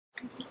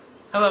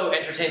Hello,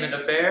 Entertainment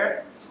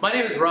Affair. My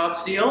name is Rob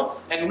Seal,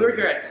 and we're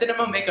here at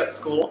Cinema Makeup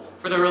School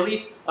for the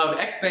release of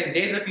X-Men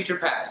Days of Future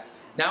Past,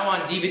 now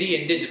on DVD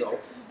and digital.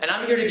 And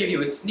I'm here to give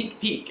you a sneak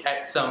peek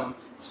at some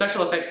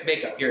special effects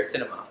makeup here at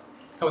Cinema.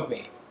 Come with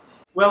me.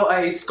 Well,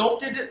 I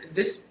sculpted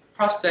this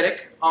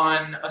prosthetic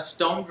on a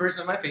stone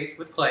version of my face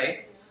with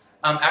clay.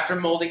 After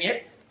molding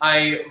it,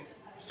 I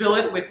fill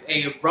it with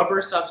a rubber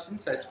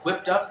substance that's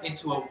whipped up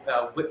into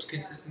a whipped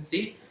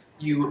consistency.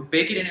 You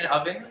bake it in an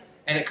oven,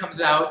 and it comes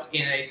out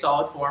in a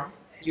solid form.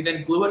 You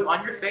then glue it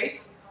on your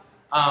face,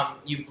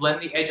 you blend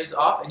the edges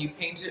off, and you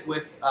paint it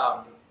with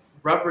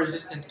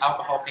rub-resistant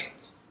alcohol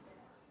paints.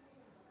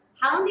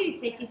 How long did it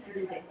take you to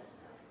do this?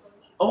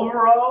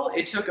 Overall,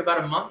 it took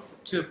about a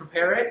month to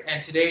prepare it,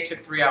 and today it took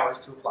 3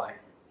 hours to apply.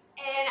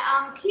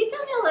 And can you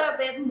tell me a little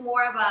bit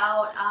more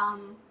about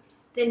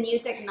the new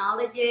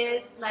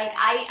technologies? Like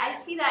I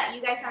see that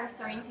you guys are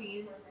starting to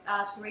use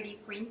 3D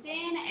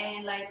printing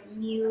and like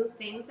new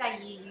things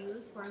that you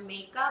use for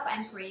makeup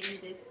and creating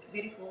this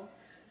beautiful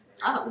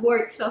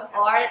works of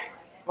art.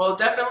 Well,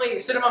 definitely,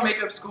 Cinema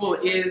Makeup School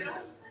is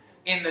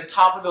in the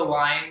top of the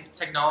line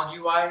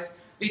technology-wise.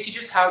 They teach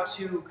us how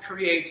to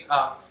create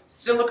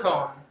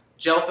silicone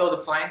gel-filled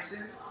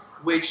appliances,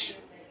 which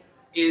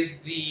is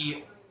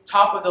the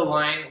top of the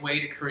line way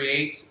to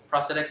create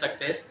prosthetics like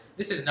this.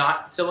 This is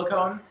not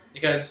silicone,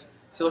 because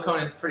silicone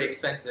is pretty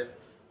expensive.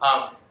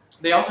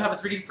 They also have a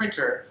 3D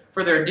printer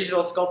for their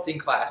digital sculpting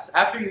class.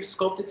 After you've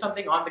sculpted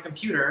something on the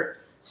computer,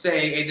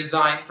 say a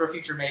design for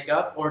future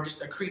makeup or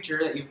just a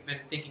creature that you've been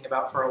thinking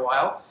about for a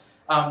while,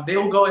 they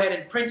will go ahead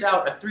and print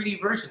out a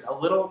 3D version, a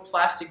little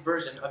plastic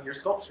version of your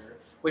sculpture,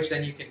 which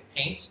then you can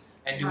paint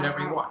and do whatever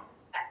you want.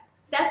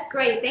 That's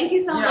great. Thank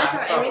you so much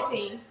for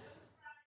everything.